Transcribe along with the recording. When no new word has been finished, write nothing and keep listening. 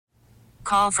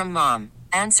Call from mom.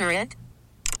 Answer it.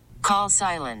 Call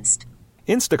silenced.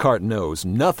 Instacart knows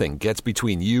nothing gets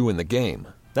between you and the game.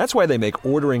 That's why they make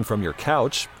ordering from your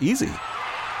couch easy.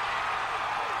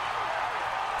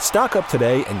 Stock up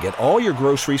today and get all your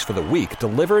groceries for the week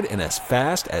delivered in as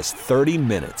fast as 30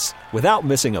 minutes without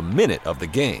missing a minute of the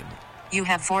game. You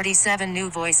have 47 new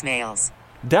voicemails.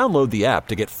 Download the app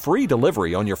to get free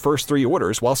delivery on your first 3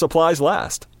 orders while supplies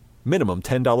last. Minimum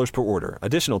 $10 per order.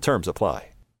 Additional terms apply.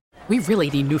 We really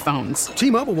need new phones.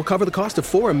 T-Mobile will cover the cost of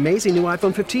 4 amazing new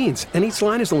iPhone 15s, and each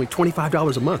line is only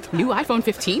 $25 a month. New iPhone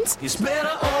 15s? It's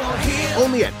better over here.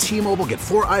 Only at T-Mobile, get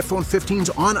 4 iPhone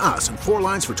 15s on us and 4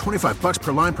 lines for $25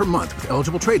 per line per month with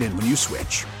eligible trade-in when you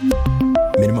switch.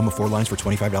 Minimum of 4 lines for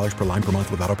 $25 per line per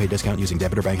month with autopay discount using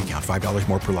debit or bank account. $5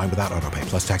 more per line without autopay,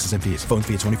 plus taxes and fees. Phone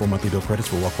fee at 24 monthly bill credits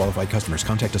for well-qualified customers.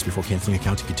 Contact us before canceling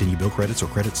account to continue bill credits or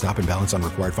credit stop and balance on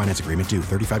required finance agreement due.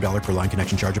 $35 per line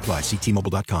connection charge applies. See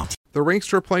T-Mobile.com. The race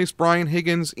to replace Brian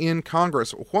Higgins in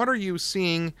Congress. What are you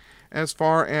seeing as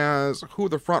far as who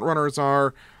the frontrunners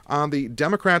are on the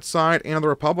Democrat side and the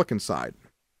Republican side?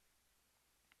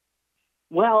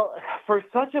 Well, for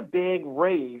such a big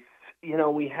race,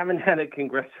 we haven't had a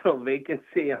congressional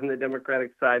vacancy on the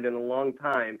Democratic side in a long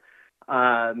time.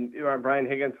 Brian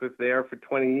Higgins was there for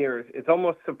 20 years. It's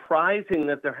almost surprising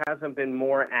that there hasn't been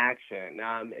more action.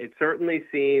 It certainly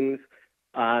seems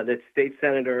that State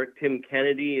Senator Tim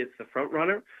Kennedy is the front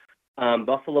runner.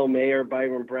 Buffalo Mayor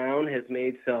Byron Brown has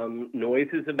made some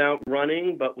noises about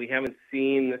running, but we haven't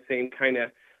seen the same kind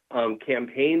of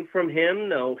campaign from him,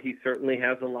 though he certainly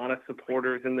has a lot of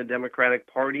supporters in the Democratic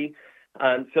Party.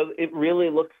 So it really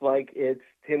looks like it's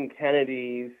Tim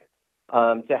Kennedy's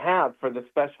to have for the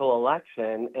special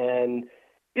election. And,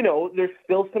 there's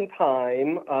still some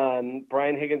time.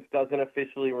 Brian Higgins doesn't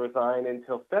officially resign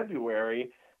until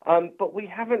February. But we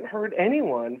haven't heard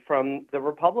anyone from the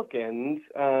Republicans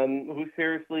who's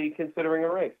seriously considering a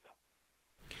race.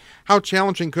 How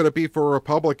challenging could it be for a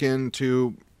Republican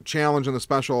to challenge in the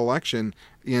special election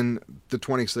in the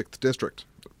 26th district?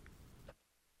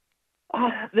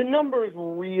 The numbers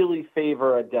really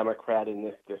favor a Democrat in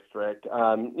this district.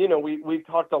 We've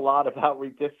talked a lot about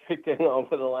redistricting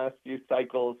over the last few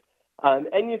cycles.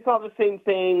 And you saw the same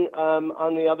thing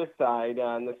on the other side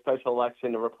on the special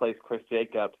election to replace Chris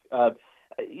Jacobs.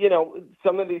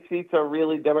 Some of these seats are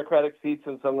really Democratic seats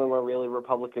and some of them are really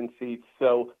Republican seats.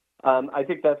 So I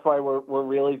think that's why we're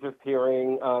really just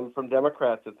hearing from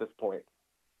Democrats at this point.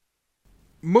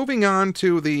 Moving on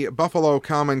to the Buffalo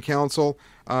Common Council,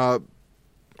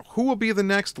 who will be the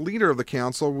next leader of the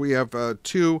council? We have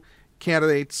 2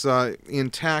 candidates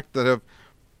intact that have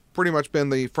pretty much been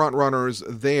the front runners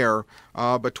there.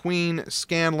 Between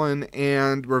Scanlon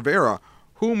and Rivera,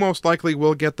 who most likely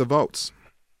will get the votes?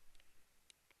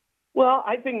 Well,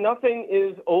 I think nothing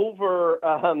is over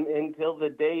until the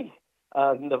day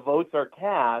the votes are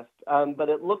cast, but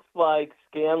it looks like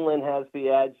Scanlon has the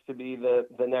edge to be the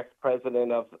next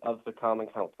president of the Common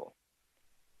Council.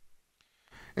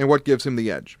 And what gives him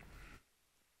the edge?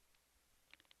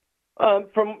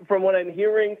 From what I'm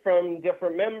hearing from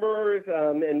different members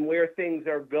and where things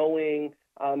are going,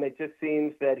 it just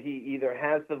seems that he either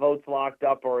has the votes locked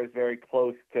up or is very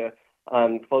close to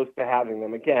having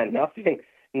them. Again,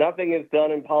 nothing is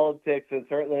done in politics, and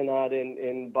certainly not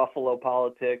in Buffalo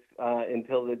politics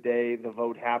until the day the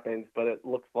vote happens. But it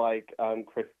looks like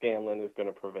Chris Scanlon is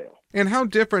going to prevail. And how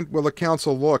different will the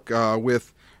council look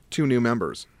with 2 new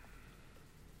members?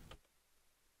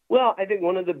 Well, I think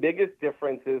one of the biggest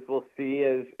differences we'll see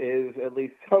is at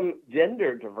least some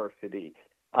gender diversity.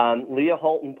 Leah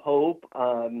Halton Pope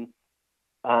and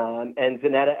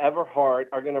Zanetta Everhart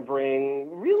are going to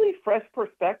bring really fresh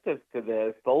perspectives to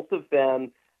this. Both of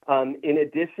them, in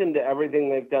addition to everything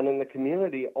they've done in the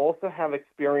community, also have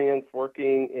experience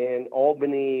working in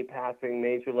Albany, passing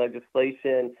major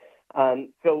legislation.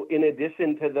 So in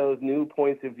addition to those new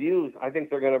points of views, I think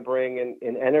they're going to bring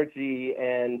in energy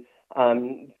and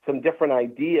some different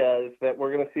ideas that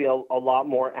we're going to see a lot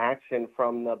more action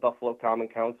from the Buffalo Common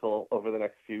Council over the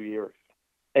next few years,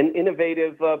 and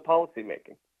innovative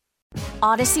policymaking.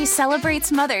 Odyssey celebrates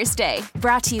Mother's Day,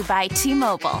 brought to you by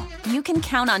T-Mobile. You can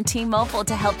count on T-Mobile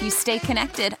to help you stay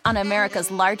connected on America's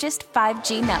largest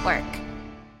 5G network.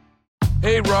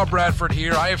 Hey, Rob Bradford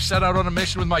here. I have set out on a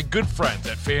mission with my good friends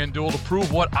at FanDuel to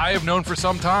prove what I have known for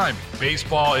some time.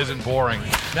 Baseball isn't boring.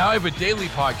 Now I have a daily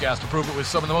podcast to prove it with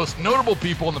some of the most notable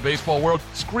people in the baseball world,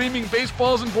 screaming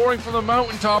baseball isn't boring from the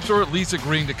mountaintops, or at least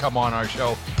agreeing to come on our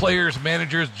show. Players,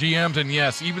 managers, GMs, and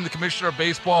yes, even the commissioner of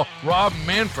baseball, Rob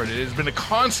Manfred. It has been a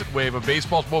constant wave of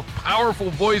baseball's most powerful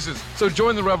voices. So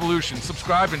join the revolution.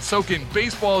 Subscribe and soak in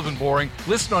Baseball Isn't Boring.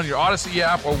 Listen on your Odyssey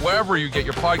app or wherever you get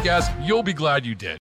your podcasts. You'll be glad you did.